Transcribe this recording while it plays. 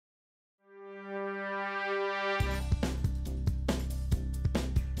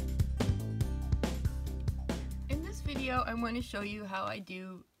video, I'm going to show you how I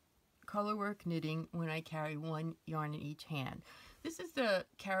do colorwork knitting when I carry one yarn in each hand. This is the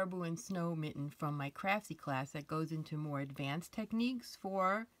Caribou and Snow mitten from my Craftsy class that goes into more advanced techniques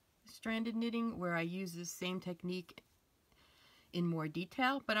for stranded knitting, where I use this same technique in more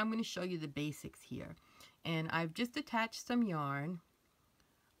detail, but I'm going to show you the basics here. And I've just attached some yarn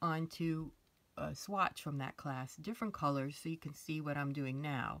onto a swatch from that class, different colors, so you can see what I'm doing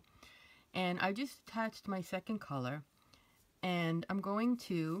now. And I just attached my second color, and I'm going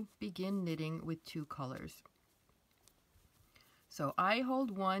to begin knitting with two colors. So I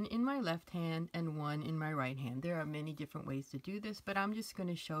hold one in my left hand and one in my right hand. There are many different ways to do this, but I'm just going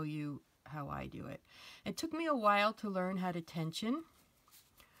to show you how I do it. It took me a while to learn how to tension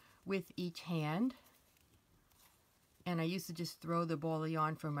with each hand, and I used to just throw the ball of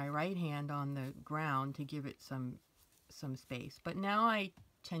yarn from my right hand on the ground to give it some space, but now I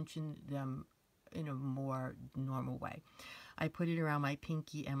tension them in a more normal way. I put it around my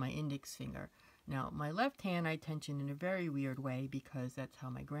pinky and my index finger. Now my left hand I tension in a very weird way because that's how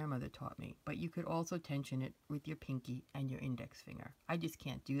my grandmother taught me, but you could also tension it with your pinky and your index finger. I just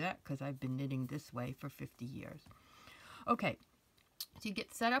can't do that because I've been knitting this way for 50 years. Okay, so you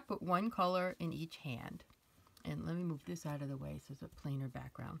get set up with one color in each hand, and let me move this out of the way so it's a plainer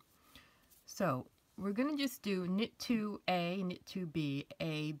background. So we're going to just do knit 2A, knit 2B,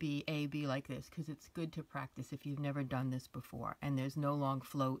 A, B, A, B like this, because it's good to practice if you've never done this before, and there's no long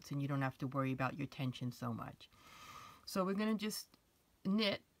floats and you don't have to worry about your tension so much. So we're going to just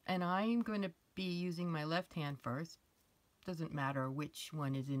knit, and I'm going to be using my left hand first. Doesn't matter which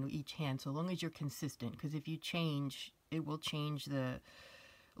one is in each hand so long as you're consistent, because if you change, it will change the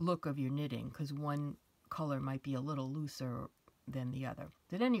look of your knitting, because one color might be a little looser than the other.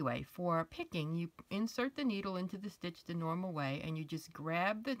 But anyway, for picking, you insert the needle into the stitch the normal way, and you just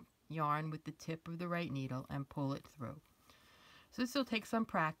grab the yarn with the tip of the right needle and pull it through. So this will take some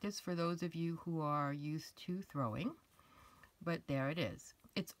practice for those of you who are used to throwing, but there it is.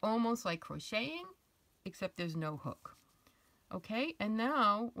 It's almost like crocheting, except there's no hook. Okay, and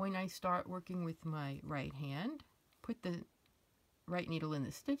now when I start working with my right hand, put the right needle in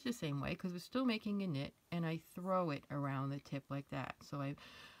the stitch the same way, because we're still making a knit, and I throw it around the tip like that. So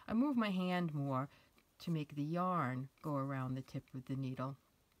I move my hand more to make the yarn go around the tip of the needle.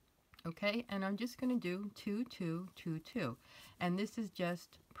 Okay, and I'm just going to do 2, 2, 2, 2, and this is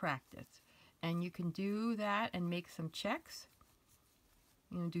just practice, and you can do that and make some checks.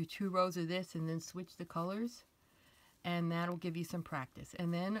 You know, do 2 rows of this and then switch the colors, and that'll give you some practice.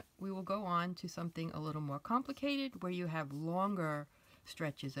 And then we will go on to something a little more complicated where you have longer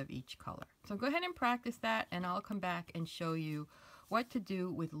stretches of each color. So go ahead and practice that, and I'll come back and show you what to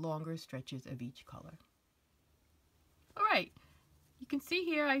do with longer stretches of each color. All right, you can see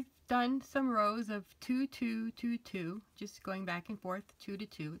here I've done some rows of 2, 2, 2, 2, just going back and forth 2 to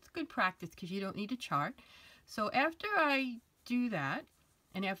 2. It's good practice because you don't need a chart. So after I do that,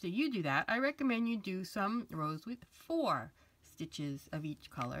 and after you do that, I recommend you do some rows with 4 stitches of each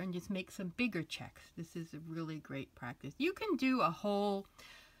color and just make some bigger checks. This is a really great practice. You can do a whole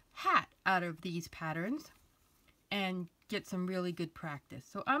hat out of these patterns and get some really good practice.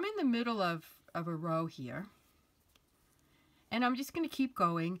 So I'm in the middle of a row here, and I'm just going to keep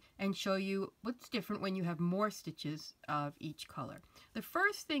going and show you what's different when you have more stitches of each color. The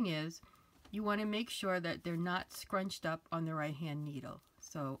first thing is you want to make sure that they're not scrunched up on the right hand needle.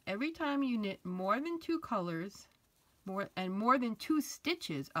 So every time you knit more than 2 colors, more than 2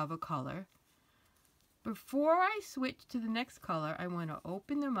 stitches of a color, before I switch to the next color, I want to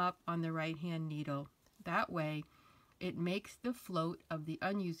open them up on the right hand needle. That way it makes the float of the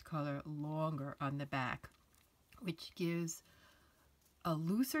unused color longer on the back, which gives a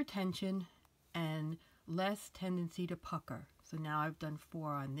looser tension and less tendency to pucker. So now I've done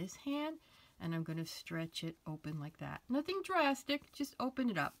 4 on this hand, and I'm going to stretch it open like that. Nothing drastic, just open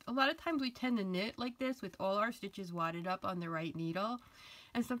it up. A lot of times we tend to knit like this with all our stitches wadded up on the right needle,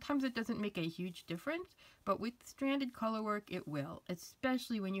 and sometimes it doesn't make a huge difference, but with stranded color work it will,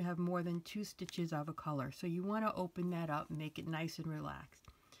 especially when you have more than 2 stitches of a color. So you want to open that up and make it nice and relaxed.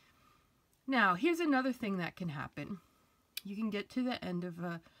 Now here's another thing that can happen. You can get to the end of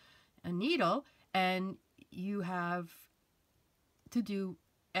a needle and you have to do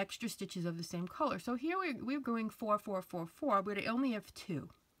extra stitches of the same color. So here we're going 4, 4, 4, 4, but I only have 2.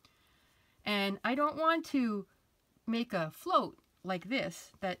 And I don't want to make a float like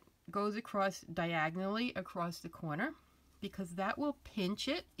this that goes across diagonally across the corner, because that will pinch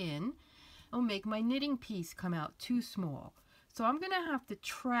it in. It'll make my knitting piece come out too small. So I'm going to have to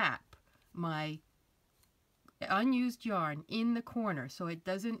trap my unused yarn in the corner so it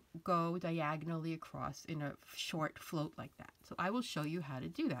doesn't go diagonally across in a short float like that. So I will show you how to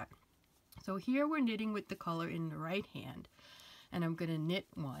do that. So here we're knitting with the color in the right hand, and I'm going to knit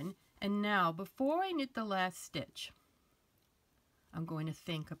one. And now before I knit the last stitch, I'm going to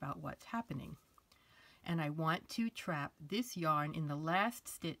think about what's happening. And I want to trap this yarn in the last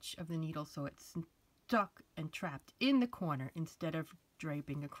stitch of the needle so it's stuck and trapped in the corner instead of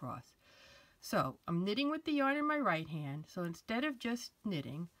draping across. So I'm knitting with the yarn in my right hand, so instead of just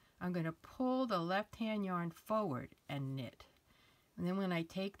knitting, I'm going to pull the left hand yarn forward and knit. And then when I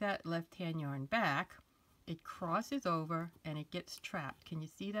take that left hand yarn back, it crosses over and it gets trapped. Can you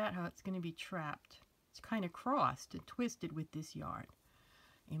see that? How it's going to be trapped? It's kind of crossed and twisted with this yarn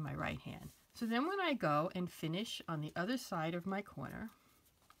in my right hand. So then when I go and finish on the other side of my corner,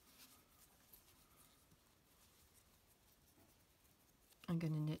 I'm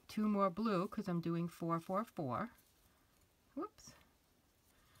going to knit 2 more blue because I'm doing 4, 4, 4. Whoops.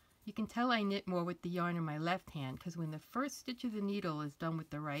 You can tell I knit more with the yarn in my left hand because when the first stitch of the needle is done with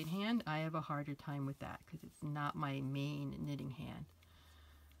the right hand, I have a harder time with that because it's not my main knitting hand.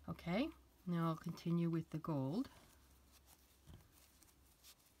 Okay, now I'll continue with the gold.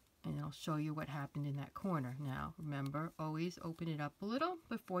 And I'll show you what happened in that corner. Now, remember, always open it up a little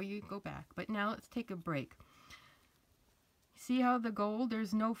before you go back. But now let's take a break. See how the gold,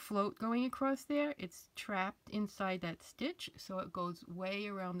 there's no float going across there? It's trapped inside that stitch, so it goes way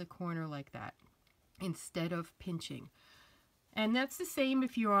around the corner like that instead of pinching. And that's the same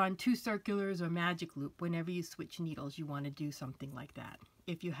if you're on 2 circulars or magic loop. Whenever you switch needles, you want to do something like that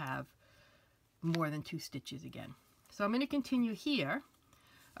if you have more than 2 stitches again. So I'm going to continue here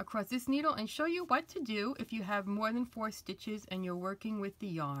across this needle and show you what to do if you have more than 4 stitches and you're working with the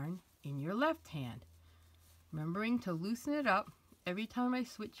yarn in your left hand. Remembering to loosen it up every time I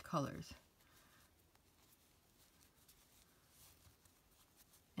switch colors.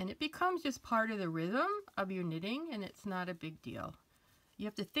 And it becomes just part of the rhythm of your knitting, and it's not a big deal. You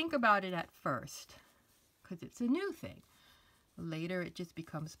have to think about it at first because it's a new thing. Later it just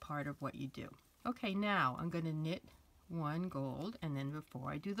becomes part of what you do. Okay, now I'm going to knit 1 gold, and then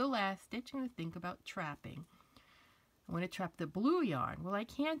before I do the last stitch, I'm going to think about trapping. I want to trap the blue yarn. Well, I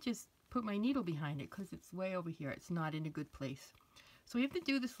can't just put my needle behind it because it's way over here. It's not in a good place. So we have to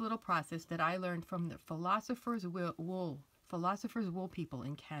do this little process that I learned from the Philosopher's Wool people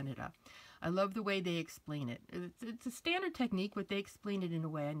in Canada. I love the way they explain it. It's a standard technique, but they explain it in a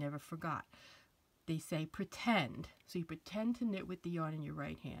way I never forgot. They say pretend. So you pretend to knit with the yarn in your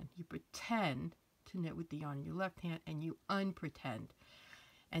right hand. You pretend to knit with the yarn in your left hand, and you unpretend.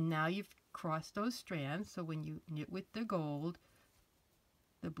 And now you've crossed those strands, so when you knit with the gold,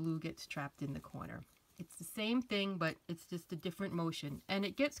 the blue gets trapped in the corner. It's the same thing, but it's just a different motion. And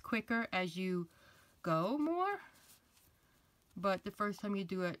it gets quicker as you go more, but the first time you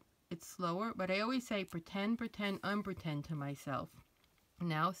do it, it's slower. But I always say pretend, pretend, unpretend to myself.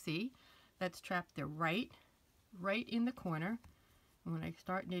 Now see, that's trapped there right in the corner. And when I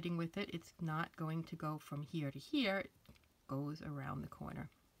start knitting with it, it's not going to go from here to here. It goes around the corner.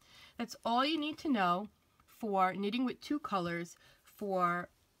 That's all you need to know for knitting with 2 colors for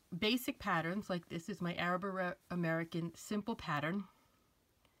basic patterns like this is my Arab American simple pattern.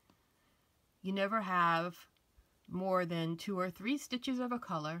 You never have more than 2 or 3 stitches of a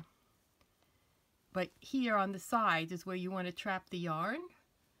color, but here on the sides is where you want to trap the yarn,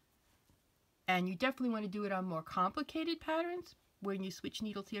 and you definitely want to do it on more complicated patterns when you switch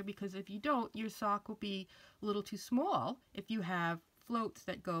needles here, because if you don't, your sock will be a little too small if you have floats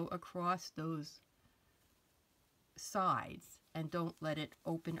that go across those sides, and don't let it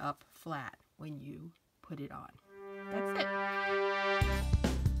open up flat when you put it on. That's it.